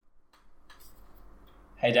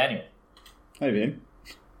Hey, Daniel. Hey, Vin.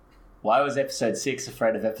 Why was episode 6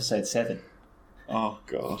 afraid of episode 7? Oh,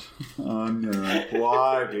 God. Oh, no.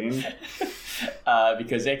 Why, Vin?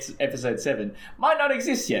 Because episode 7 might not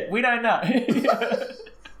exist yet. We don't know.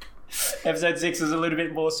 Episode 6 is a little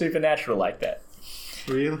bit more supernatural like that.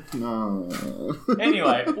 Really? No.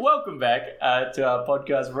 Anyway, welcome back to our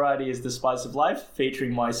podcast, Variety is the Spice of Life,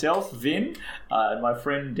 featuring myself, Vin, and my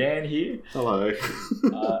friend Dan here. Hello.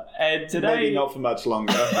 And today... Maybe not for much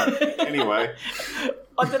longer. Anyway.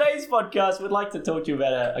 On today's podcast, we'd like to talk to you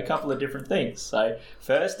about a couple of different things. So,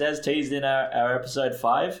 first, as teased in our episode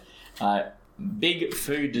 5, big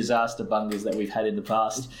food disaster bungers that we've had in the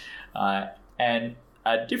past. And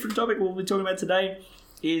a different topic we'll be talking about today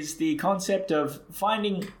is the concept of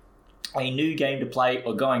finding a new game to play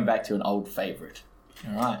or going back to an old favourite.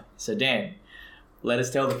 All right. So, Dan, let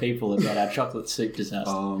us tell the people about our chocolate soup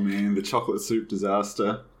disaster. Oh, man, the chocolate soup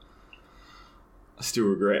disaster. I still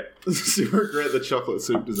regret the chocolate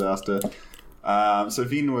soup disaster. So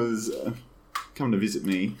Vin was coming to visit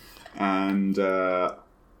me, and I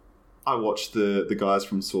watched the guys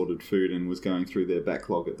from Sorted Food and was going through their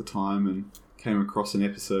backlog at the time and came across an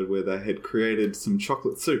episode where they had created some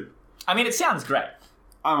chocolate soup. I mean, it sounds great.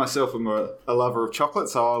 I myself am a lover of chocolate,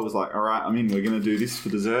 so I was like, all right, we're going to do this for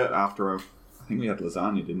dessert after I think we had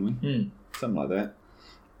lasagna, didn't we? Something like that.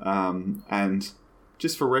 And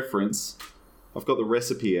just for reference, I've got the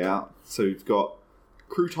recipe out. So you've got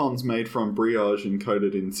croutons made from brioche and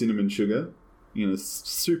coated in cinnamon sugar in a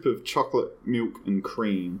soup of chocolate, milk and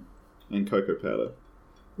cream and cocoa powder,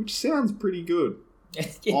 which sounds pretty good.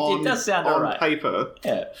 It does sound alright. On paper.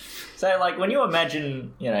 Yeah. So, like, when you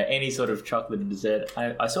imagine, any sort of chocolate dessert,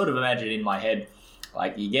 I sort of imagine in my head,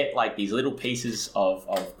 like, you get, like, these little pieces of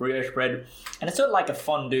brioche bread, and it's sort of like a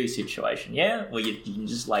fondue situation, yeah? Where you can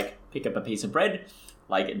just, like, pick up a piece of bread,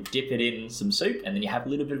 like, dip it in some soup, and then you have a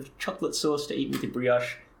little bit of chocolate sauce to eat with your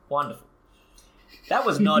brioche. Wonderful. That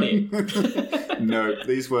was not it. No,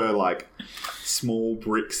 these were, like, small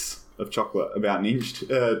bricks of chocolate, about an inch,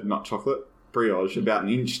 not chocolate, brioche, about an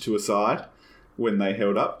inch to a side when they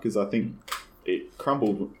held up, because I think it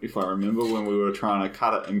crumbled, if I remember, when we were trying to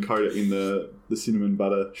cut it and coat it in the cinnamon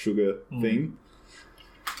butter sugar thing.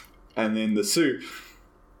 And then the soup.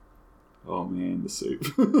 Oh man, the soup.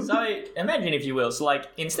 So imagine, if you will, so like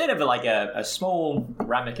instead of like a small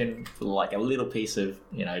ramekin for like a little piece of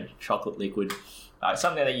chocolate liquid,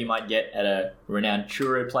 something that you might get at a renowned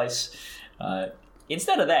churro place,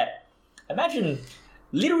 instead of that, imagine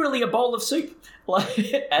literally a bowl of soup, like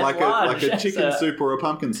a chicken soup or a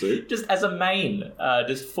pumpkin soup, just as a main,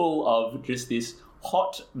 just full of just this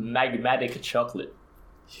hot magmatic chocolate,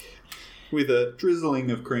 with a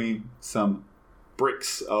drizzling of cream, some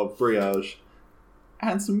bricks of brioche,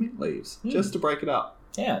 and some mint leaves, just to break it up.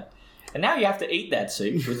 Yeah. And now you have to eat that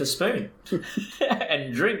soup with a spoon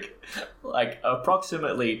and drink like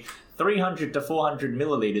approximately 300 to 400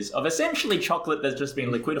 milliliters of essentially chocolate that's just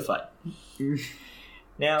been liquidified.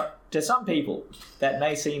 Now, to some people, that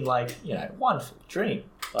may seem like, wonderful dream.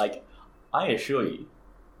 Like, I assure you,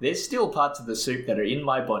 there's still parts of the soup that are in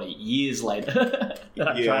my body years later that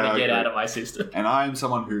I'm trying to get out of my system. And I am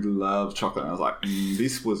someone who loves chocolate, and I was like,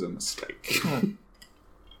 this was a mistake.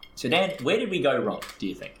 So, Dan, where did we go wrong, do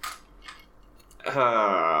you think?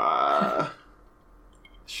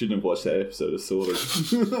 Shouldn't have watched that episode of Sorted.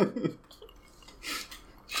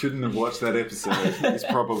 Shouldn't have watched that episode. It's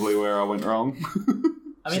probably where I went wrong.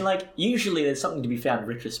 I mean, like, usually there's something to be found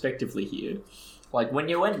retrospectively here. Like, when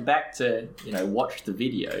you went back to, watch the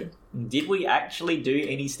video, did we actually do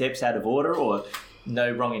any steps out of order or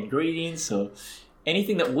no wrong ingredients or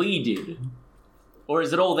anything that we did? Or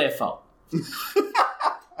is it all their fault?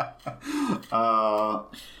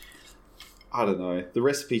 I don't know. The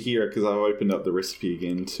recipe here, because I opened up the recipe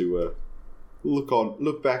again to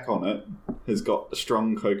look back on it, has got a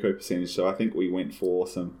strong cocoa percentage, so I think we went for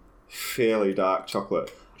some fairly dark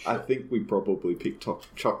chocolate. I think we probably picked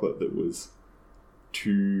chocolate that was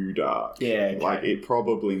too dark. Yeah, okay. Like, it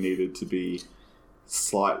probably needed to be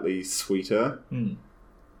slightly sweeter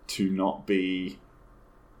to not be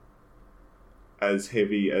as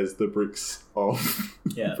heavy as the bricks of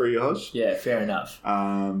brioche. Yeah, fair enough.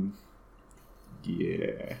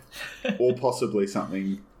 Yeah. Or possibly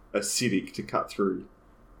something acidic to cut through.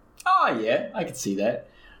 Oh, yeah, I could see that.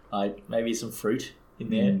 Like, maybe some fruit in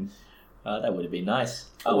there. That would have been nice.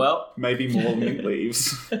 Oh, well. Maybe more mint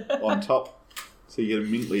leaves on top. So you get a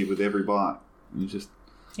mint leaf with every bite. And it just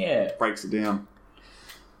breaks it down.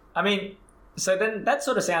 I mean, so then that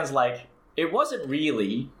sort of sounds like it wasn't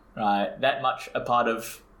really that much a part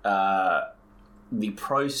of the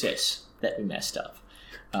process that we messed up.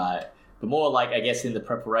 but more like, I guess, in the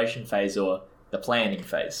preparation phase or the planning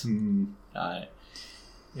phase.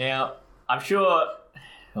 Now, I'm sure,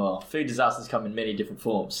 well, food disasters come in many different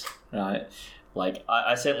forms, right? Like,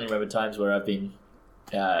 I certainly remember times where I've been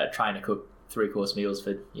trying to cook 3-course meals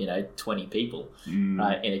for, 20 people,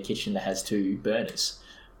 right, in a kitchen that has 2 burners.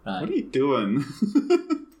 What are you doing?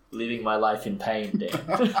 Living my life in pain,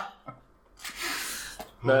 Dan.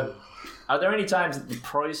 But are there any times that the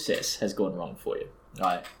process has gone wrong for you,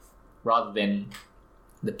 right, rather than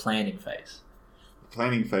the planning phase? The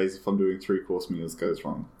planning phase, if I'm doing 3-course meals, goes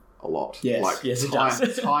wrong a lot. Yes, it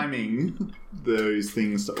does. Timing those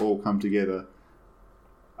things to all come together,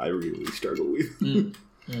 I really struggle with.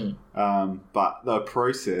 But the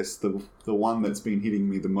process, the one that's been hitting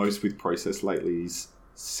me the most with process lately is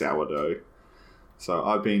sourdough. So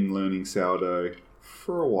I've been learning sourdough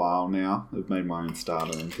for a while now. I've made my own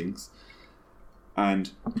starter and things.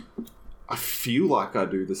 And I feel like I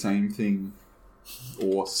do the same thing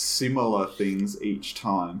or similar things each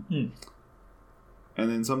time. And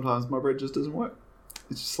then sometimes my bread just doesn't work.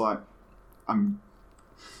 It's just like,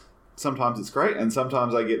 sometimes it's great, and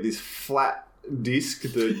sometimes I get this flat disc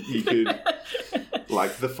that you could,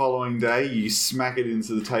 like the following day, you smack it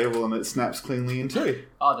into the table and it snaps cleanly in two.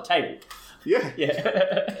 Oh, the table. Yeah.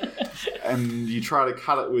 Yeah. And you try to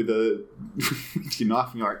cut it with your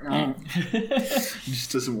knife and you're like, it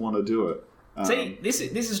just doesn't want to do it. See, this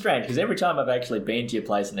is strange, because every time I've actually been to your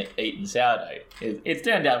place and eaten sourdough, it's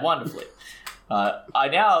turned out wonderfully. I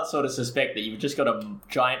now sort of suspect that you've just got a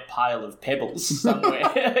giant pile of pebbles somewhere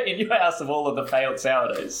in your house of all of the failed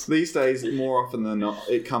sourdoughs. These days, more often than not,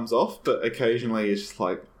 it comes off, but occasionally it's just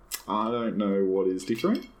like, I don't know what is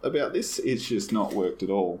different about this. It's just not worked at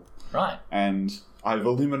all. Right. And I've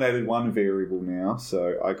eliminated one variable now,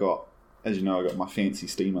 so I got my fancy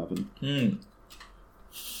steam oven.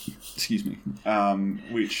 Excuse me.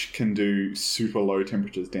 Which can do super low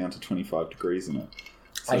temperatures down to 25 degrees in it.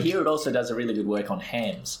 So I hear it also does a really good work on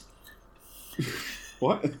hams.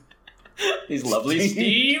 What? These lovely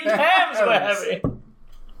steamed hams we're having.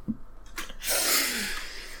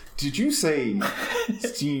 Did you say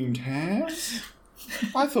steamed hams?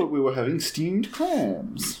 I thought we were having steamed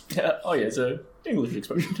clams. Oh, yeah, it's an English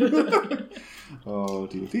expression. Oh,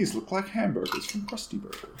 dear. These look like hamburgers from Krusty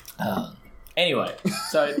Burger. Anyway,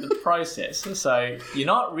 so the process. So you're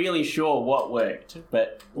not really sure what worked,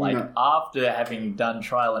 but after having done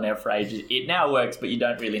trial and error for ages, it now works, but you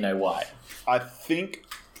don't really know why. I think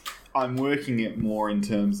I'm working it more in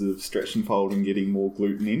terms of stretch and fold and getting more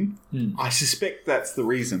gluten in. I suspect that's the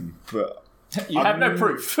reason, but you have no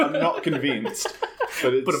proof. I'm not convinced,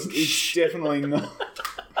 but it's definitely not.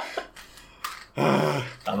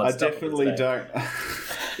 I definitely don't.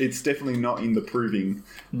 It's definitely not in the proving,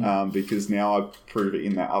 because now I prove it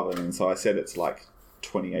in that oven, and so I said it's like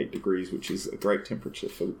 28 degrees, which is a great temperature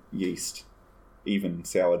for yeast, even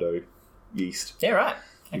sourdough yeast. Yeah, right.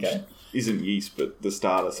 Okay. Isn't yeast, but the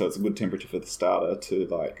starter, so it's a good temperature for the starter to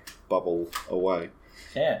like bubble away.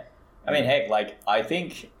 Yeah. I mean, heck, like, I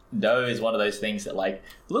think dough is one of those things that, like,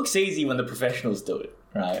 looks easy when the professionals do it,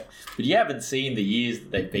 right? But you haven't seen the years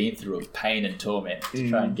that they've been through of pain and torment to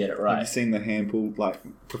try and get it right. Have you seen the hand-pulled, like,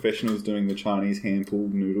 professionals doing the Chinese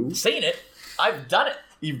hand-pulled noodles? Seen it. I've done it.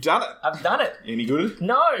 You've done it? I've done it. Any good?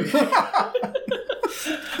 No.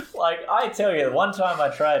 Like, I tell you, one time I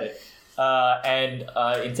tried it, and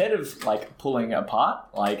instead of, like, pulling apart,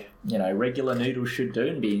 like, regular noodles should do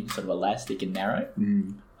and be sort of elastic and narrow,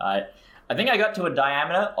 I think I got to a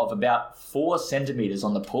diameter of about 4 centimeters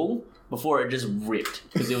on the pull before it just ripped,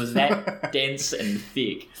 because it was that dense and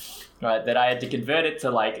thick, right, that I had to convert it to,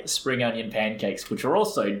 like, spring onion pancakes, which are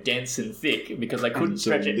also dense and thick, because I couldn't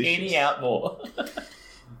stretch it any out more.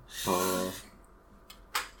 I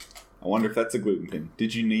wonder if that's a gluten thing.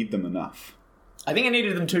 Did you need them enough? I think I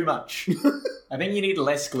needed them too much. I think you need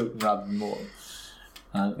less gluten rather than more.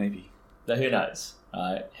 Maybe. But who knows?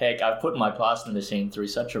 Heck, I've put my pasta machine through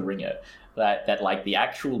such a ringer that like, the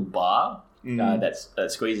actual bar that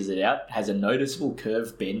squeezes it out has a noticeable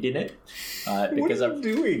curved bend in it. Because what are you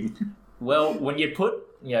doing? Well, when you put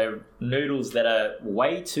noodles that are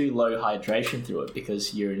way too low hydration through it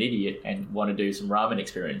because you're an idiot and want to do some ramen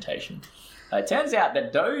experimentation, it turns out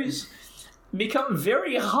that doughs become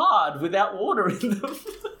very hard without water in them.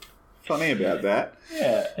 Funny about that.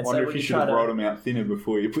 Yeah. I wonder if you should have rolled them out thinner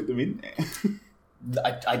before you put them in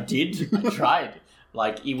there. I did. I tried.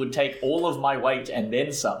 Like, it would take all of my weight and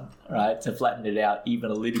then some, right, to flatten it out even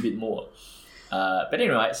a little bit more. But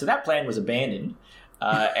anyway, so that plan was abandoned.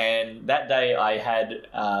 And that day I had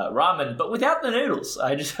ramen, but without the noodles.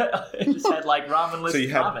 I just had like ramenless ramen. So you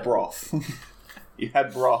had broth You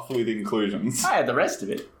had broth with inclusions. I had the rest of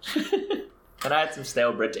it. And I had some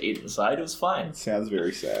stale bread to eat inside. It was fine. Sounds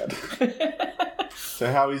very sad.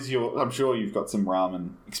 So how is your... I'm sure you've got some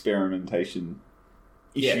ramen experimentation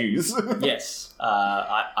issues. Yes.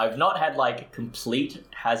 I've not had, like, complete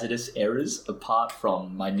hazardous errors apart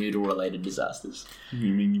from my noodle-related disasters.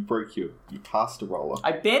 You mean you broke your pasta roller?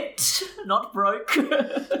 I bent, not broke.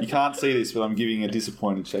 You can't see this, but I'm giving a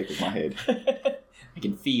disappointed shake of my head. I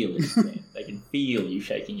can feel it, man. I can feel you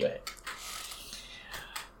shaking your head.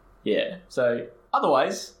 Yeah, so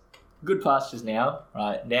otherwise, good pastures now,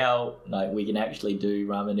 right? Now, like, we can actually do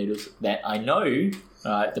ramen noodles that I know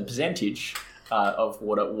the percentage of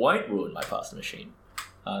what it won't ruin my pasta machine.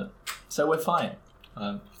 So we're fine.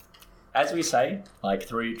 As we say, like,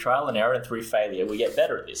 through trial and error and through failure, we get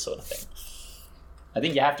better at this sort of thing. I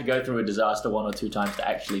think you have to go through a disaster 1 or 2 times to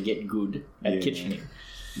actually get good at kitchening.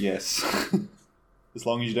 Yes. As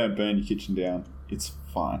long as you don't burn your kitchen down, it's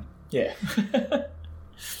fine. Yeah.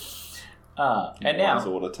 And now...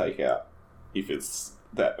 order takeout if it's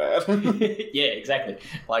that bad. Yeah, exactly.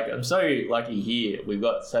 Like, I'm so lucky here. We've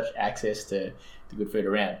got such access to good food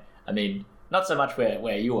around. I mean, not so much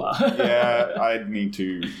where you are. Yeah, I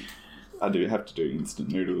do have to do instant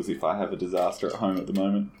noodles if I have a disaster at home at the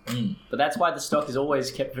moment. But that's why the stock is always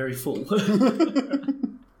kept very full.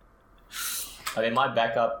 I mean, my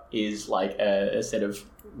backup is like a set of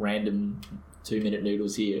random 2-minute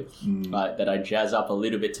noodles here that I jazz up a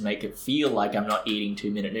little bit to make it feel like I'm not eating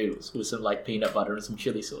 2-minute noodles with some like peanut butter and some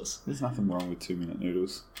chili sauce. There's nothing wrong with 2-minute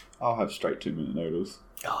noodles. I'll have straight 2-minute noodles.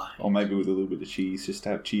 Oh, or maybe with a little bit of cheese, just to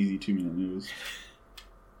have cheesy 2-minute noodles.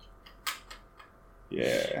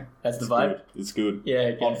 Yeah. That's the vibe? Good. It's good.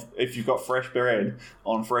 Yeah. Okay. If you've got fresh bread,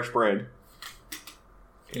 on fresh bread.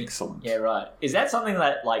 Excellent. Yeah, right. Is that something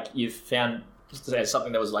that like you've found as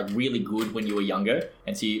something that was like really good when you were younger,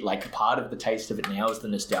 and so you, like part of the taste of it now is the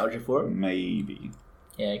nostalgia for it? Maybe.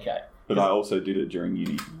 Yeah, okay. But I also did it during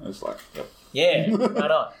uni. I was like, yep. Yeah, right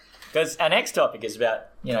on. Because our next topic is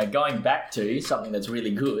about, going back to something that's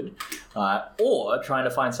really good, or trying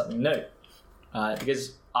to find something new.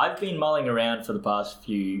 Because I've been mulling around for the past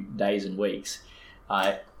few days and weeks,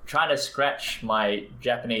 trying to scratch my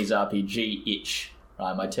Japanese RPG itch,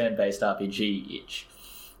 my turn-based RPG itch.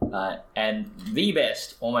 And the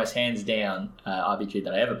best, almost hands down, RPG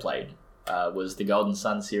that I ever played was the Golden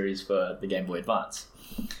Sun series for the Game Boy Advance.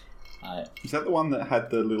 Is that the one that had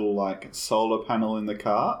the little like solar panel in the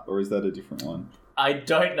cart, or is that a different one? I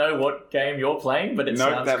don't know what game you're playing, but it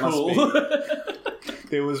sounds cool. Must be.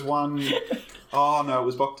 There was one... Oh, no, it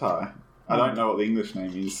was Boktai. I don't know what the English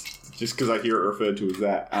name is, just because I hear it referred to as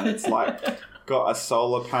that. And it's like got a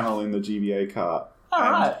solar panel in the GBA cart. All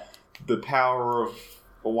right. The power of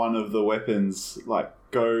one of the weapons like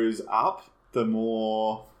goes up the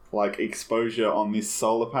more like exposure on this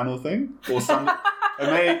solar panel thing, or some.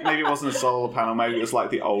 And maybe it wasn't a solar panel. Maybe it was like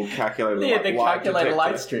the old calculator. Yeah, the calculator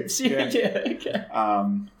light detector. strips. Yeah. Okay.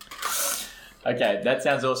 Okay, that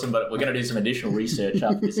sounds awesome. But we're going to do some additional research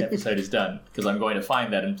after this episode is done, because I'm going to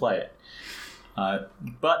find that and play it.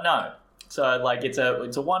 But no, so like it's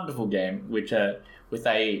a wonderful game, which with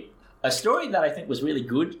a story that I think was really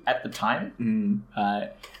good at the time,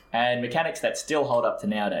 and mechanics that still hold up to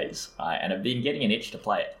nowadays, and I've been getting an itch to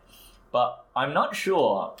play it. But I'm not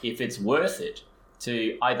sure if it's worth it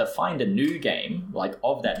to either find a new game like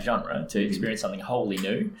of that genre to experience something wholly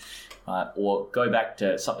new, or go back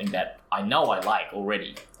to something that I know I like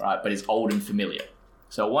already, right, but is old and familiar.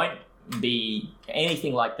 So it won't be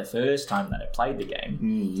anything like the first time that I played the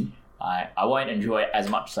game. I won't enjoy it as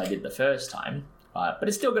much as I did the first time, but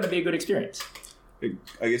it's still going to be a good experience.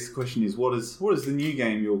 I guess the question is, what is the new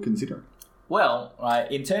game you're considering? Well,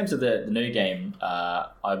 in terms of the new game,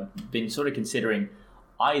 I've been sort of considering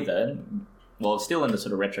either, well, still in the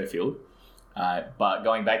sort of retro field, but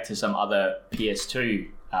going back to some other PS2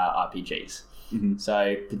 RPGs.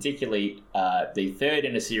 So particularly the third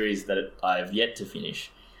in a series that I've yet to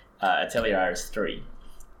finish, Atelier Iris 3,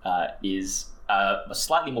 is a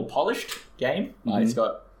slightly more polished game. It's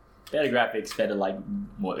got better graphics,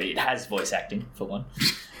 well, it has voice acting, for one.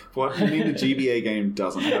 What, you mean the GBA game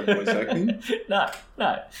doesn't have voice acting? No.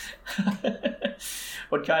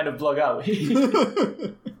 What kind of blog are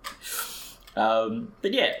we?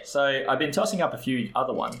 But yeah, so I've been tossing up a few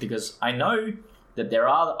other ones because I know that there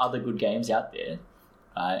are other good games out there,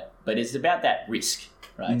 but it's about that risk,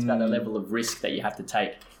 right? It's about the level of risk that you have to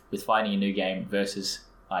take with finding a new game versus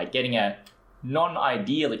getting a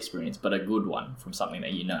non-ideal experience, but a good one from something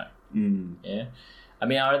that you know. Yeah. I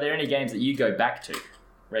mean, are there any games that you go back to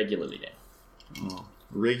regularly then?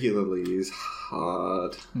 Regularly is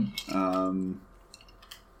hard.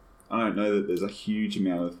 I don't know that there's a huge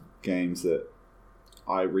amount of games that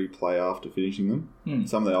I replay after finishing them.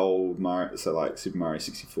 Some of the old Mario, so like Super Mario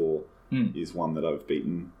 64 is one that I've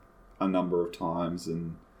beaten a number of times,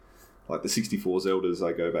 and like the 64 Zeldas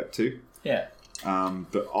I go back to. Yeah.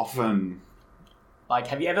 But often... Like,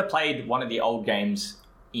 have you ever played one of the old games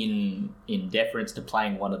in deference to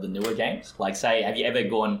playing one of the newer games? Like, say, have you ever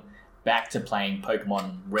gone back to playing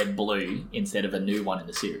Pokemon Red Blue instead of a new one in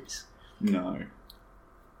the series? No.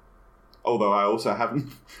 Although I also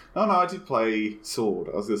haven't... No, I did play Sword.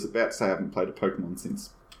 I was just about to say I haven't played a Pokemon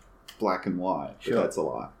since Black and White, but that's a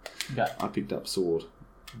lie. Okay. I picked up Sword,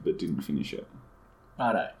 but didn't finish it.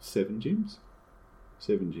 Righto. 7 gyms?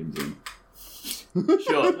 7 gyms in.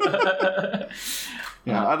 Sure.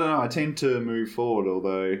 Yeah, I don't know. I tend to move forward,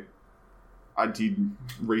 although I did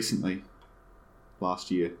recently,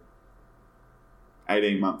 last year.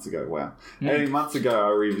 18 months ago, wow. 18 months ago,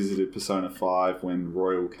 I revisited Persona 5 when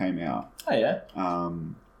Royal came out. Oh, yeah?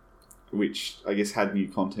 Which I guess had new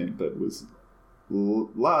content, but was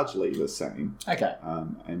largely the same. Okay.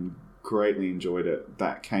 And greatly enjoyed it.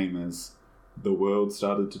 That came as the world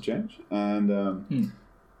started to change. And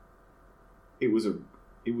it was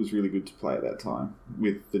really good to play at that time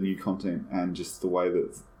with the new content and just the way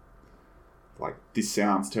that... Like, this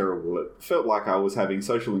sounds terrible. It felt like I was having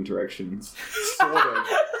social interactions, sort of,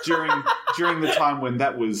 during the time when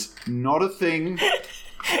that was not a thing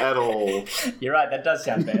at all. You're right, that does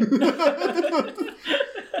sound bad.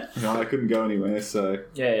 I couldn't go anywhere, so...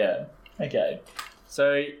 Yeah. Okay.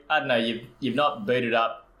 So, I don't know, you've not booted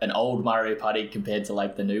up an old Mario Party compared to,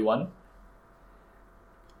 like, the new one?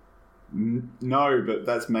 No, but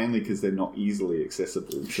that's mainly because they're not easily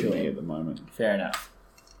accessible to me at the moment. Fair enough.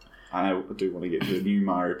 I do want to get to the new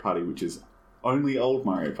Mario Party, which is only old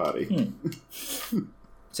Mario Party.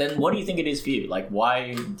 So what do you think it is for you? Like,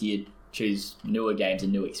 why do you choose newer games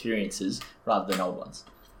and new experiences rather than old ones?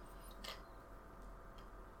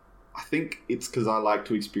 I think it's because I like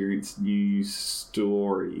to experience new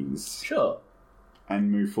stories. Sure. And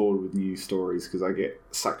move forward with new stories, because I get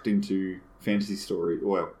sucked into fantasy stories.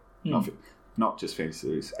 Well, not just fantasy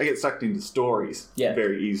stories. I get sucked into stories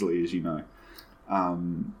very easily, as you know.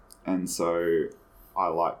 And so I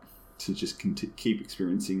like to just keep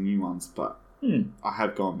experiencing new ones, but I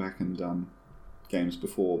have gone back and done games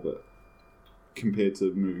before, but compared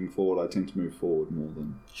to moving forward, I tend to move forward more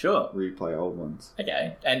than replay old ones.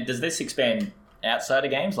 Okay. And does this expand outside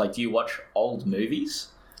of games? Like, do you watch old movies?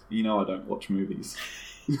 You know I don't watch movies.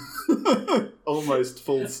 Almost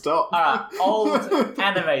full stop. Alright, old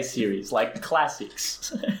anime series, like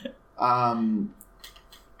classics.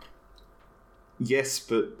 Yes,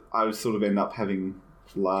 but I would sort of end up having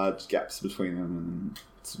large gaps between them, and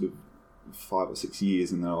sort of 5 or 6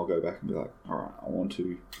 years, and then I'll go back and be like, all right, I want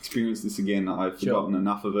to experience this again. I've forgotten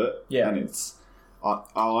enough of it, and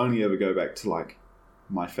I'll only ever go back to like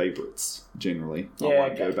my favourites generally. I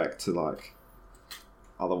won't go back to like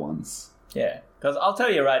other ones. Yeah, because I'll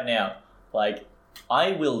tell you right now, like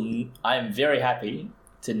I'm very happy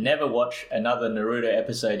to never watch another Naruto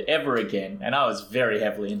episode ever again, and I was very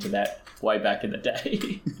heavily into that way back in the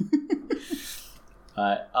day.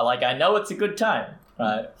 I know it's a good time,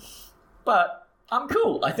 right? But I'm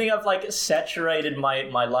cool. I think I've like saturated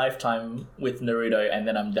my lifetime with Naruto, and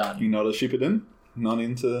then I'm done. You're not a Shippuden? Not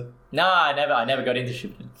into? No, I never got into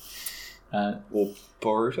Shippuden. Or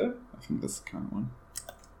Boruto? I think that's the current one.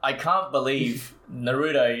 I can't believe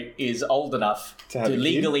Naruto is old enough to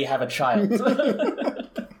legally have a child.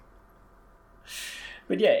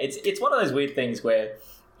 But yeah, it's one of those weird things where,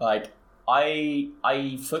 like,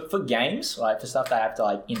 for games, like for stuff that I have to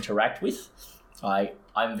like interact with,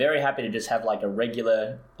 I'm very happy to just have like a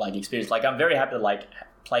regular like experience. Like, I'm very happy to like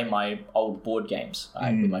play my old board games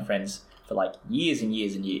with my friends for like years and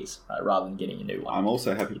years and years, rather than getting a new one. I'm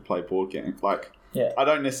also happy to play board games. Like, I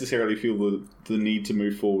don't necessarily feel the need to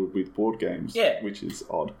move forward with board games, which is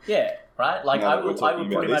odd. Yeah, right? Like, I would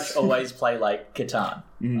pretty much always play, like, Catan,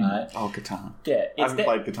 right? Oh, Catan. Yeah. I haven't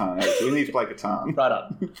played Catan, actually. We need to play Catan. Right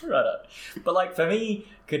on. But, like, for me,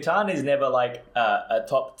 Catan is never, like, a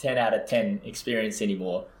top 10 out of 10 experience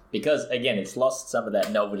anymore because, again, it's lost some of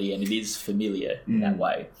that novelty and it is familiar in that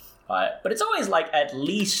way. Right? But it's always, like, at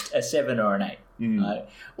least a 7 or an 8. Right?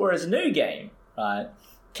 Whereas a new game, right,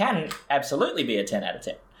 can absolutely be a 10 out of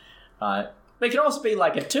 10. But it can also be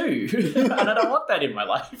like a 2. And I don't want that in my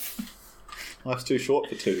life. Life's too short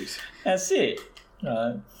for 2s. That's it.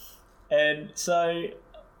 And so,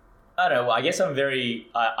 I don't know, I guess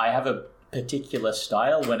I have a particular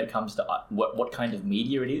style when it comes to what kind of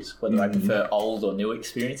media it is, whether I prefer old or new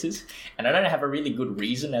experiences. And I don't have a really good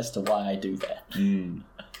reason as to why I do that.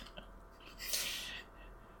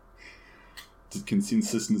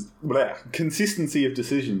 consistency of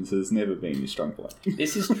decisions has never been your strong point.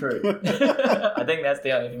 This is true. I think that's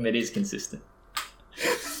the only thing that is consistent.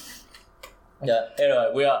 Yeah.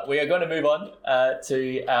 Anyway, we are going to move on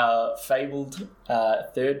to our fabled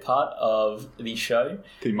third part of the show.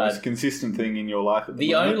 The most consistent thing in your life at the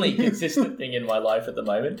The moment. only consistent thing in my life at the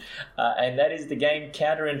moment, and that is the game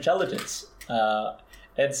Counterintelligence.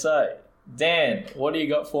 And so, Dan, what do you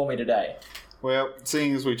got for me today? Well,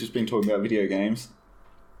 seeing as we've just been talking about video games,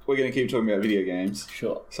 we're going to keep talking about video games.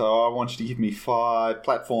 Sure. So I want you to give me 5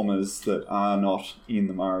 platformers that are not in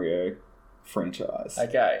the Mario franchise.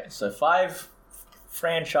 Okay, so 5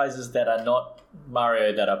 franchises that are not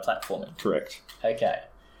Mario that are platforming. Correct. Okay.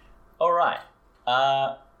 All right.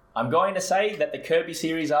 I'm going to say that the Kirby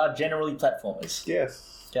series are generally platformers.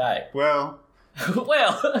 Yes. Okay. Well,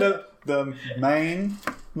 Well, the main,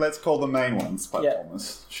 let's call the main ones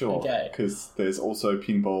platformers. Sure. Okay. Because there's also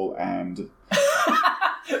pinball and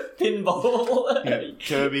pinball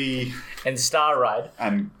Kirby and Star Ride.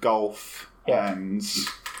 and golf and...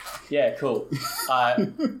 Yeah, cool.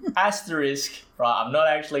 Asterisk, right, I'm not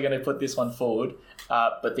actually going to put this one forward,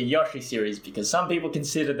 but the Yoshi series, because some people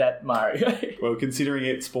consider that Mario. Well, considering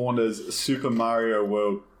it spawned as Super Mario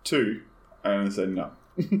World 2, I'm going to say no.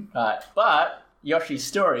 But Yoshi's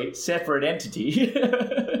Story, separate entity.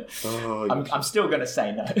 Oh, I'm still going to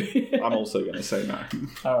say no. I'm also going to say no.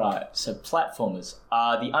 All right, so platformers.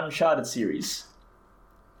 The Uncharted series.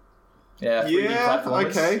 Yeah, 3D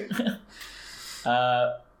platformers.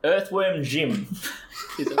 Okay. Earthworm Jim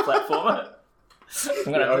is a platformer.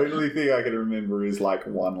 The only thing I can remember is like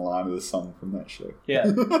one line of the song from that show. Yeah.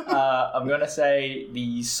 I'm going to say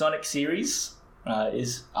the Sonic series are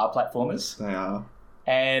platformers. They are.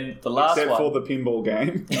 And the last Except one... for the pinball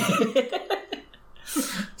game.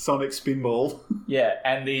 Sonic Spinball. Yeah,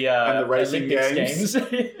 and the racing Olympics games.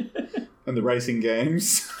 And the racing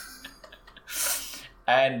games.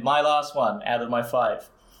 And my last one out of my 5.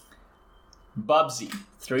 Bubsy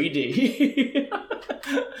 3D.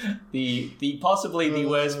 the possibly the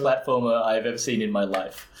worst platformer I've ever seen in my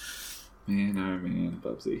life. Man, oh man,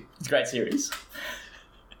 Bubsy. It's a great series.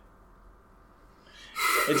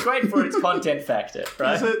 It's great for its content factor,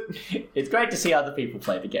 right? Is it? It's great to see other people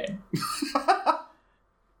play the game.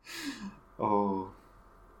 Oh,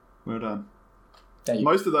 well done. Thank you.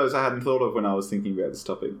 Most of those I hadn't thought of when I was thinking about this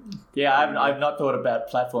topic. Yeah, I've not thought about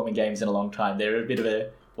platforming games in a long time. They're a bit of a...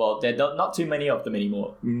 Well, there are not too many of them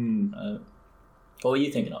anymore. What were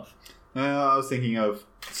you thinking of? I was thinking of...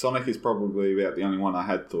 Sonic is probably about the only one I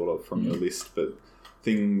had thought of from your list, but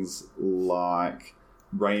things like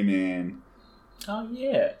Rayman... Oh,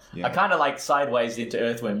 yeah. Yeah. I kind of like sideways into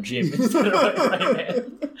Earthworm Jim instead of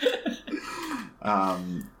Rayman.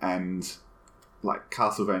 And like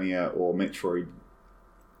Castlevania or Metroid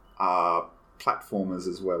are platformers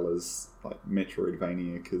as well as like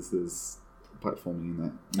Metroidvania because there's platforming in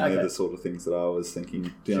that. And Okay. they're the sort of things that I was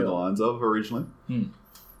thinking down Sure. the lines of originally.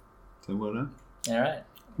 So well done. All right.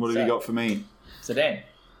 What have you got for me? So, Dan,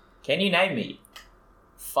 can you name me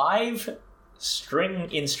 5 string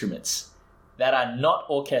instruments that are not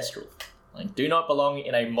orchestral? Like, do not belong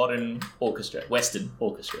in a modern orchestra, Western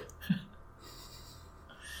orchestra.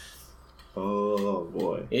 Oh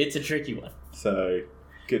boy. It's a tricky one. So,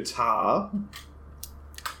 guitar.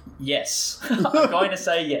 Yes. I'm going to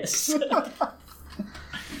say yes.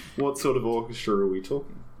 What sort of orchestra are we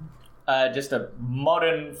talking? Just a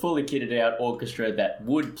modern, fully kitted out orchestra that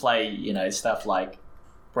would play, you know, stuff like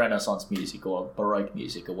Renaissance music or Baroque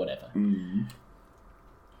music or whatever.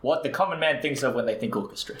 What the common man thinks of when they think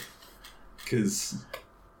orchestra. Because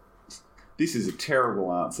this is a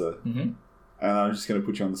terrible answer. Mm-hmm. And I'm just going to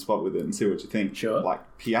put you on the spot with it and see what you think. Sure. Like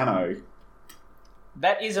piano.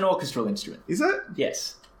 That is an orchestral instrument. Is it?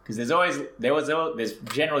 Yes. Because there's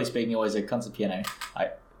generally speaking always a concert piano.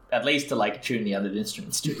 At least to like tune the other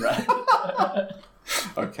instruments to, right?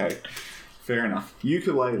 Okay. Fair enough.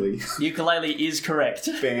 Ukulele. Ukulele is correct.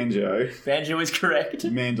 Banjo. Banjo is correct.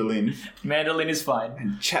 Mandolin. Mandolin is fine.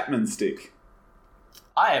 And Chapman stick.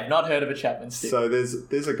 I have not heard of a Chapman stick. So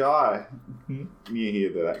there's a guy near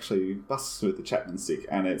here that actually busts with the Chapman stick,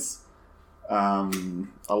 and it's a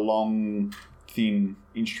long, thin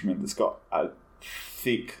instrument that's got a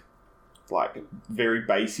thick, like very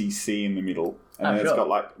bassy C in the middle, and then it's got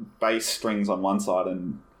like bass strings on one side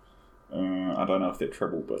and I don't know if they're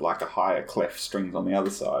treble, but like a higher clef strings on the other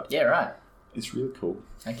side. Yeah, right. It's really cool.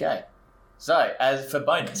 Okay. So, as for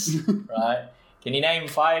bonus, right, can you name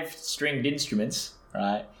 5 stringed instruments,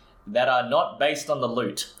 right, that are not based on the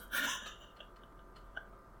lute?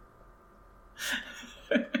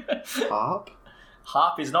 Harp.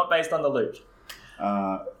 Harp is not based on the lute.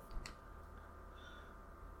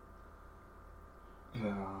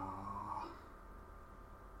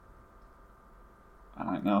 I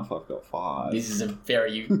don't know if I've got 5. This is a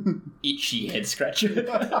very itchy head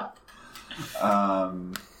scratcher.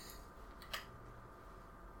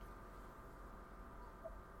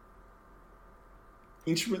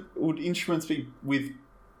 Would instruments be with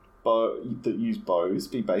that use bows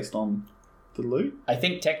be based on the lute? I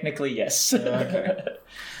think technically yes. Okay.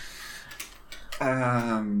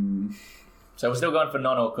 So we're still going for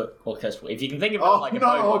non-orchestral. If you can think of it like a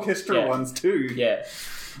non-orchestral ones too. Yeah.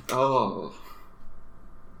 Oh.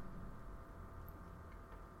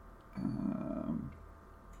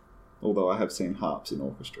 Although I have seen harps in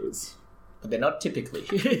orchestras. But they're not typically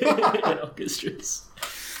in orchestras.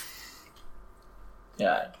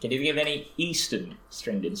 Yeah. Can you think of any Eastern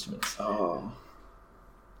stringed instruments? Oh.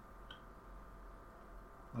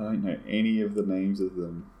 I don't know any of the names of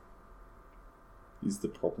them. Is the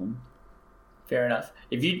problem. Fair enough.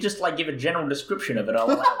 If you just give a general description of it, I'll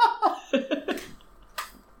allow it.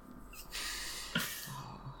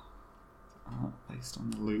 Based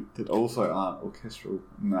on the lute that also aren't orchestral.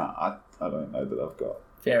 Nah, I don't know that I've got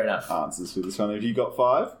Fair enough. answers for this one. Have you got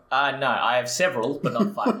 5? No, I have several, but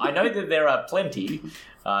not 5. I know that there are plenty,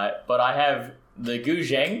 but I have the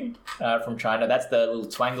guzheng from China. That's the little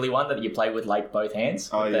twangly one that you play with both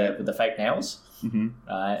hands with the fake nails. Mm-hmm.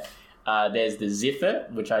 There's the zither,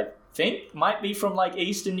 which I think might be from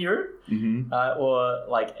Eastern Europe or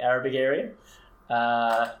Arabic area.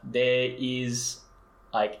 There is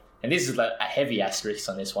and this is a heavy asterisk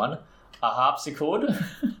on this one, a harpsichord.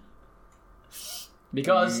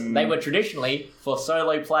 Because they were traditionally for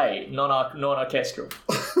solo play, non-orchestral.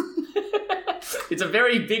 It's a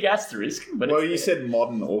very big asterisk. But you said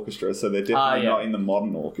modern orchestra, so they're definitely not in the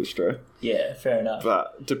modern orchestra. Yeah, fair enough.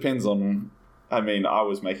 But depends on... I mean, I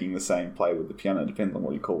was making the same play with the piano. It depends on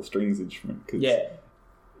what you call a strings instrument. Cause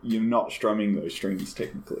you're not strumming those strings,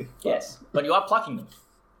 technically. Yes, but you are plucking them.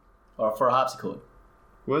 Or for a harpsichord.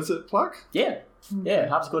 Was it pluck? Yeah. Yeah,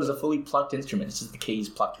 harpsichord is a fully plucked instrument. It's just the keys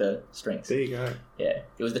pluck the strings. There you go. Yeah.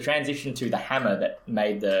 It was the transition to the hammer that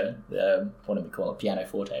made the what do we call it,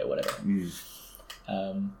 pianoforte or whatever.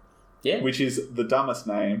 Which is the dumbest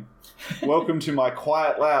name. Welcome to my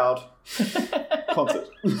quiet loud concert.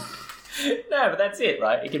 No, but that's it,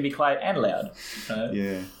 right? It can be quiet and loud. Right?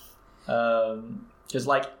 Yeah. Because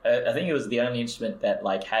I think it was the only instrument that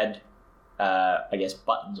had I guess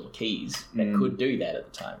buttons or keys that could do that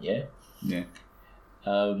at the time. Yeah. Yeah.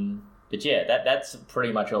 But yeah, that's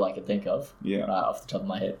pretty much all I can think of. Yeah. Off the top of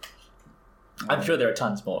my head. I'm sure there are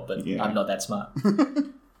tons more, but I'm not that smart.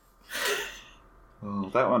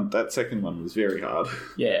 Oh, that second one was very hard.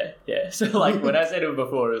 Yeah. So when I said it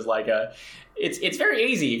before, it was it's very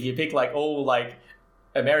easy if you pick all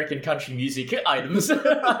American country music items, and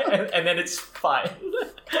then it's fine.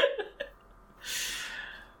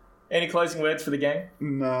 Any closing words for the gang?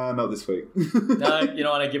 No, not this week. No, you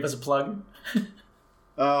don't want to give us a plug?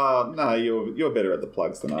 No, you're better at the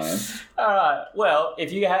plugs than I am. All right. Well,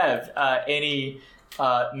 if you have any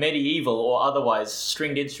medieval or otherwise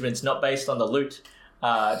stringed instruments not based on the lute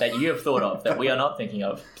that you have thought of that we are not thinking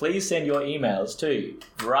of, please send your emails to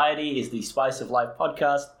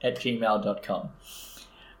varietyisthespiceoflifepodcast@gmail.com.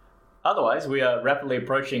 Otherwise, we are rapidly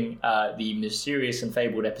approaching the mysterious and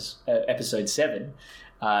fabled episode 7,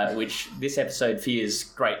 which this episode fears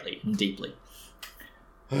greatly and deeply.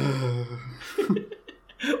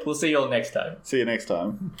 We'll see you all next time. See you next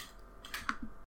time.